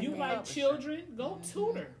they have you like children, go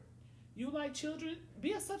tutor. You like children,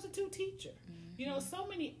 be a substitute teacher. You know, so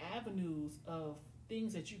many avenues of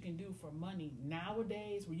things that you can do for money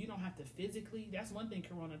nowadays where you don't have to physically, that's one thing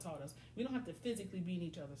Corona taught us, we don't have to physically be in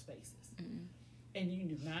each other's faces. And you can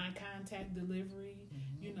do non-contact delivery.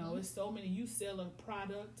 You know, it's so many, you sell a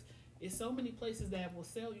product, it's so many places that will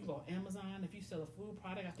sell. You go Amazon, if you sell a food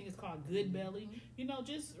product, I think it's called Good Belly. You know,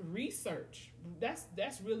 just research. That's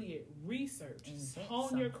really it. Research.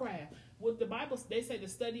 Hone your craft. With the Bible, they say to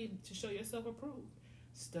study to show yourself approved.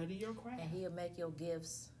 Study your craft. And he'll make your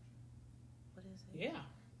gifts. What is it? Yeah.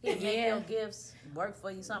 He'll make your gifts work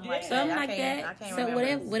for you. Something like that. Something like that. I can't so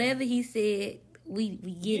remember. whatever he said, we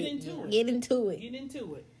get into it. Get into it. Get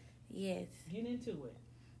into it. Yes. Get into it.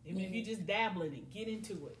 Even if you just dabble in it, get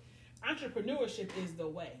into it. Entrepreneurship is the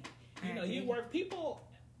way. You know, you work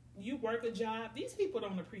a job. These people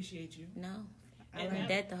don't appreciate you. No. I learned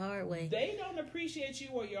that the hard way. They don't appreciate you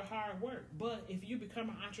or your hard work. But if you become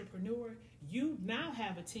an entrepreneur, you now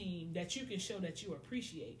have a team that you can show that you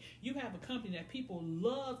appreciate. You have a company that people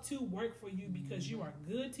love to work for you because you are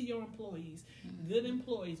good to your employees. Good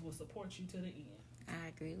employees will support you to the end. I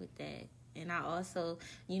agree with that. And I also,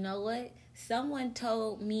 you know what? Someone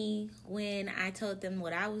told me when I told them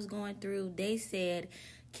what I was going through, they said,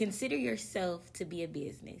 consider yourself to be a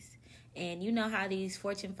business. And you know how these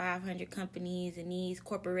Fortune 500 companies and these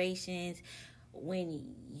corporations,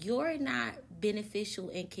 when you're not beneficial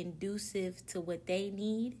and conducive to what they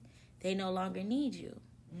need, they no longer need you.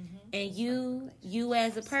 And you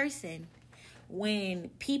as a person, when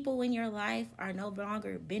people in your life are no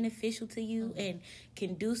longer beneficial to you and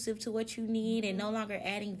conducive to what you need and no longer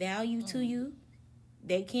adding value to you,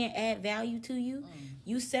 they can't add value to you,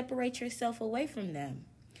 you separate yourself away from them.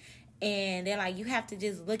 And they're like, you have to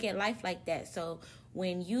just look at life like that. So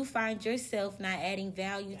when you find yourself not adding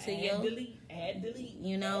value to Add delete.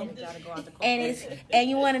 You know, and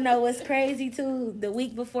you want to know what's crazy too? The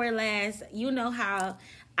week before last, you know how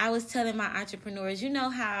I was telling my entrepreneurs, you know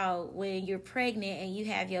how when you're pregnant and you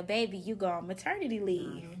have your baby, you go on maternity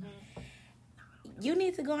leave. You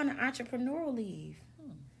need to go on an entrepreneurial leave.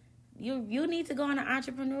 You need to go on an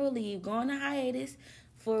entrepreneurial leave. Go on a hiatus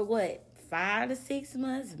for what? 5 to 6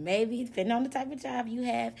 months, maybe, depending on the type of job you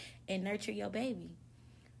have, and nurture your baby.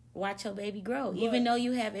 Watch your baby grow, even though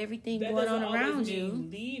you have everything going on around you.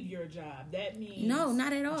 Leave your job. That means no,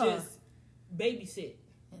 not at all. Just babysit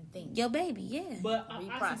and think. Your baby, yeah. But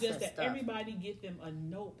I suggest that everybody get them a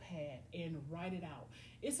notepad and write it out.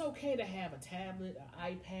 It's okay to have a tablet,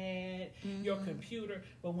 an iPad, your computer,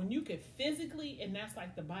 but when you can physically, and that's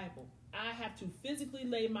like the Bible, I have to physically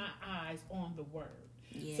lay my eyes on the word.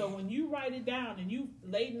 Yeah. So when you write it down and you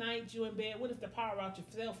late night, you in bed, what if the power out, your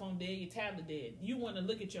cell phone dead, your tablet dead? You want to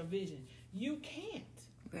look at your vision. You can't.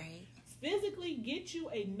 Right. Physically get you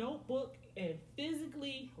a notebook and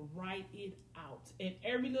physically write it out. And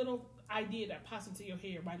every little idea that pops into your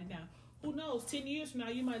head, write it down. Who knows, 10 years from now,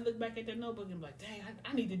 you might look back at that notebook and be like, dang,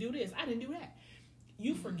 I need to do this. I didn't do that.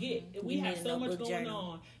 You forget. We have so much going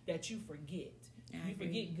on that you forget. You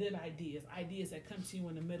forget good ideas that come to you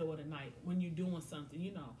in the middle of the night when you're doing something.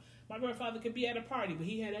 You know, my grandfather could be at a party, but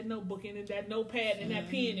he had that notebook and that notepad and that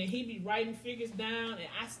pen, and he'd be writing figures down. And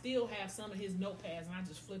I still have some of his notepads, and I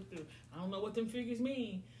just flip through. I don't know what them figures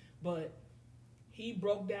mean, but he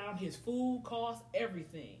broke down his food costs,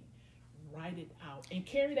 everything. Write it out and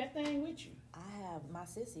carry that thing with you. I have my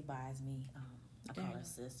sissy buys me. I call her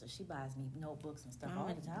sister. She buys me notebooks and stuff all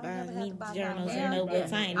the time. I never have to buy journals and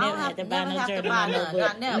notebooks. I ain't never had to buy no journal or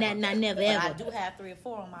notebook. Not never ever. But I do have 3 or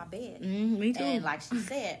 4 on my bed. Me too. And like she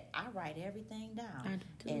said, I write everything down. I do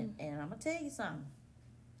too. And I'm gonna tell you something.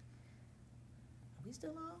 Are we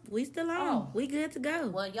still on? We still on. Oh. We good to go.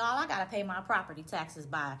 Well, y'all, I gotta pay my property taxes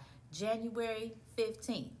by January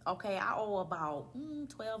 15th. Okay, I owe about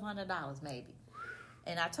 $1,200 maybe.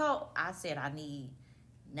 And I said I need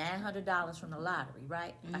 $900 from the lottery,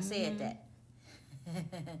 right? I said that.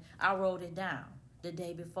 I wrote it down the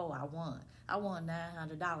day before I won. I won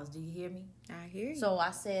 $900. Do you hear me? I hear you. So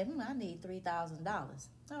I said, I need $3,000.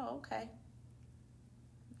 Oh, okay.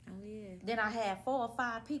 Oh, yeah. Then I had 4 or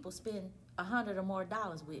 5 people spend $100 or more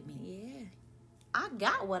with me. Yeah. I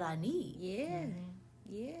got what I need. Yeah.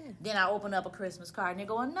 Yeah. Then I open up a Christmas card and there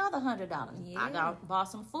go another $100. Yeah. I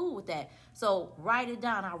bought some food with that. So write it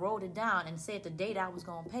down. I wrote it down and said the date I was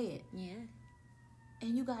gonna pay it. Yeah.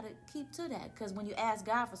 And you gotta keep to that, because when you ask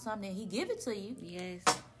God for something, He give it to you. Yes.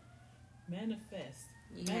 Manifest.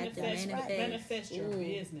 You have to manifest. Manifest your Ooh.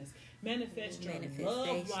 business. Manifest your Manifestation.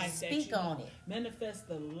 love life that Speak you on want. it. Manifest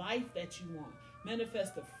the life that you want.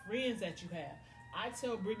 Manifest the friends that you have. I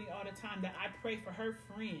tell Brittany all the time that I pray for her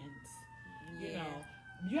friends. You Yeah. know,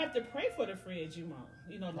 you have to pray for the friends you want.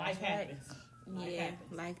 You know, life right. happens. Life Yeah.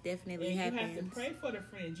 happens. Life definitely And happens. you have to pray for the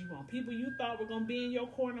friends you want. People you thought were going to be in your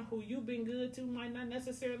corner who you've been good to might not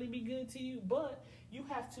necessarily be good to you, but you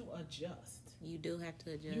have to adjust. You do have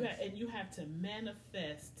to adjust. You have to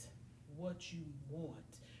manifest what you want.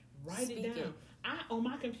 Write Speak it down. On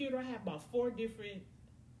my computer, I have about 4 different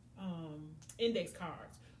index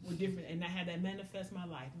cards with different, and I have that manifest my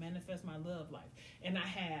life, manifest my love life, and I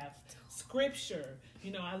have scripture.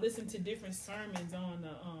 You know, I listen to different sermons on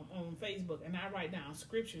Facebook, and I write down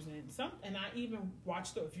scriptures and I even watch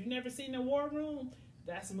if you've never seen The War Room.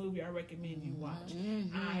 That's a movie I recommend you watch.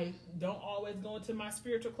 Mm-hmm. I don't always go into my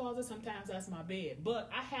spiritual closet. Sometimes that's my bed. But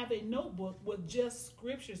I have a notebook with just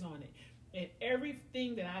scriptures on it. And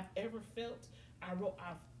everything that I've ever felt, I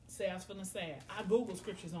say I was feeling sad. I Google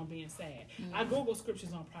scriptures on being sad. Mm-hmm. I Google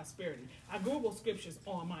scriptures on prosperity. I Google scriptures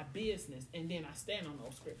on my business. And then I stand on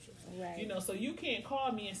those scriptures. Right. You know, so you can't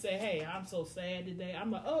call me and say, hey, I'm so sad today. I'm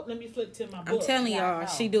like, oh, let me flip to my I'm book. telling Yeah, I y'all, know.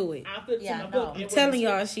 she do it. I'll flip Yeah, to I my know. book. I'm and telling when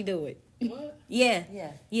y'all, she do it. What? Yeah.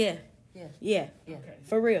 Yeah. Yeah. Yeah. Yeah. Yeah. Okay.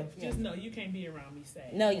 For real. Just know you can't be around me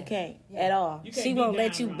sad. No, you Yeah. can't Yeah. at all. You can't She be won't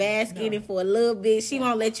let down you around. bask in No. it for a little bit. She Yeah.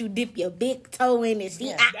 won't let you dip your big toe in it. She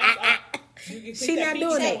Yeah. That's all. You can She stick that not pinky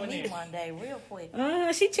doing toe it. Check in me there. one day, real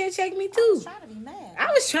quick. she check me I too. was trying to be mad.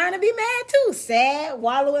 I was trying to be mad too. Sad,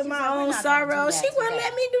 wallow in She my said, "We're own not gonna do sorrow. that She wouldn't today.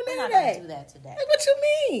 let me do We're none of not gonna that. do that today." Like, what you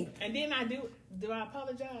mean? And then do I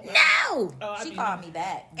apologize? No. Oh, I She be- called me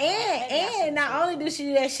back. And not only does she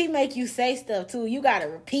do that, she make you say stuff too. You gotta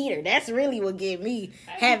repeat her. That's really what get me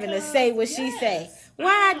having to say what she say. Yes.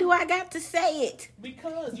 Why do I got to say it?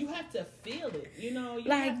 Because you have to feel it. You know, you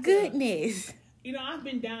Like have to- goodness. You know, I've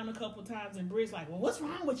been down a couple times and Britt's like, well, what's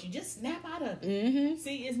wrong with you? Just snap out of it. Mm-hmm.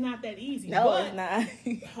 See, it's not that easy. No, but,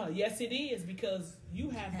 it's not. yes, it is, because you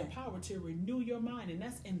have the power to renew your mind, and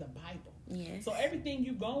that's in the Bible. Yes. So everything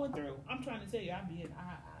you going through, I'm trying to tell you,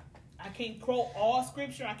 I can't quote all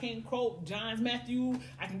scripture. I can't quote John's Matthew.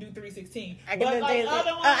 I can do 3:16. I But can, like do,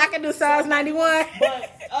 other ones, I can do Psalms 91. but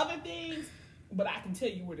other things, but I can tell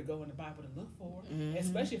you where to go in the Bible to look for, Mm-hmm.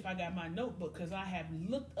 especially if I got my notebook, because I have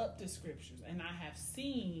looked up the scriptures and I have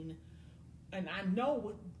seen, and I know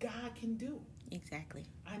what God can do. Exactly.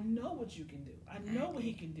 I know what you can do. I know what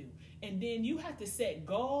He can do. And then you have to set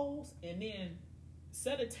goals, and then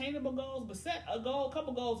set attainable goals, but set a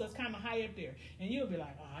couple goals that's kind of high up there, and you'll be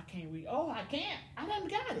like, oh, I can't read. Oh, I can't. I done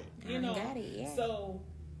got it. You know. Got it, yeah. So,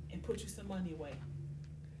 and put you some money away.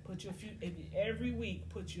 Put you every week.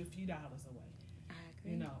 Put you a few dollars away. I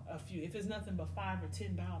agree. You know, a few. If it's nothing but $5 or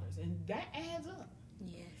 $10, and that adds up.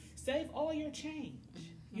 Yes. Save all your change.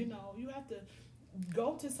 Mm-hmm. You know, you have to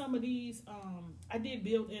go to some of these. I did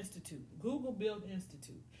Build Institute. Google Build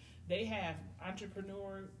Institute. They have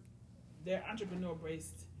they're entrepreneur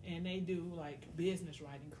based, and they do like business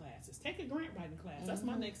writing classes. Take a grant writing class. That's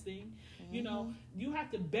my next thing. You know, you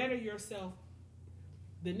have to better yourself.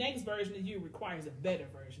 The next version of you requires a better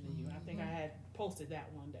version of you. I think I had posted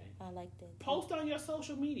that one day. I like that. Post on your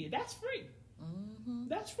social media. That's free. Mm-hmm.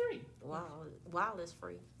 That's free. Wow, it's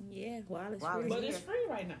free. Yeah, while it's While free. it's But here. it's free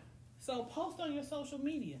right now. So post on your social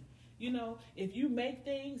media. You know, if you make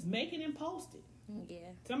things, make it and post it. Yeah.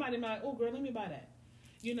 Somebody might, oh girl, let me buy that.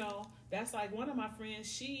 You know, that's like one of my friends,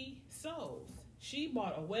 she sews. She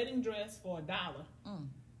bought a wedding dress for $1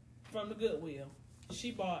 from the Goodwill.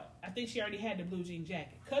 She bought, I think she already had the blue jean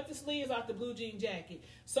jacket. Cut the sleeves off the blue jean jacket.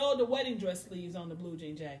 Sewed the wedding dress sleeves on the blue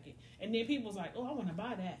jean jacket. And then people was like, oh, I want to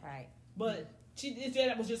buy that. Right. But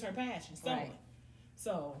that was just her passion, sewing. Right.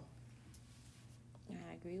 So,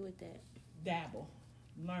 I agree with that. dabble,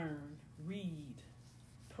 learn, read,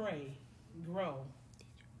 pray, grow.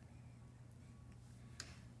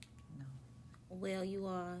 Well, you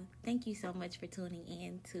all, thank you so much for tuning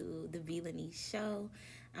in to the Villainy Show.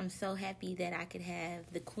 I'm so happy that I could have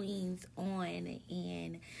the Queens on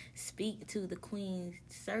and speak to the Queens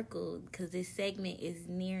Circle, because this segment is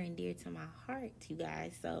near and dear to my heart, you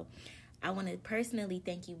guys. So I want to personally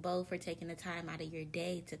thank you both for taking the time out of your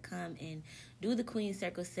day to come and do the Queens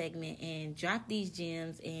Circle segment and drop these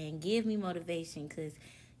gems and give me motivation, because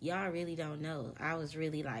y'all really don't know. I was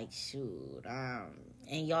really like, shoot,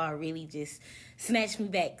 and y'all really just snatched me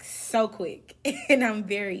back so quick. And I'm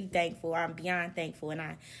very thankful. I'm beyond thankful, and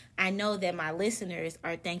I know that my listeners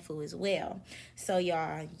are thankful as well. So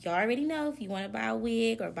y'all already know, if you want to buy a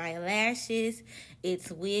wig or buy lashes, it's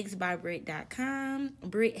wigsbybrit.com.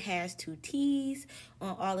 Brit has 2 T's.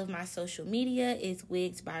 On all of my social media, it's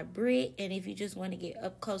Wigs by Brit. And if you just want to get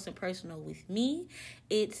up close and personal with me,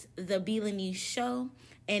 it's The Belanice Show.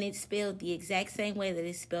 And it's spelled the exact same way that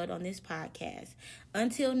it's spelled on this podcast.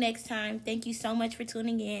 Until next time, thank you so much for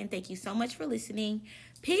tuning in. Thank you so much for listening.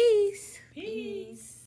 Peace. Peace.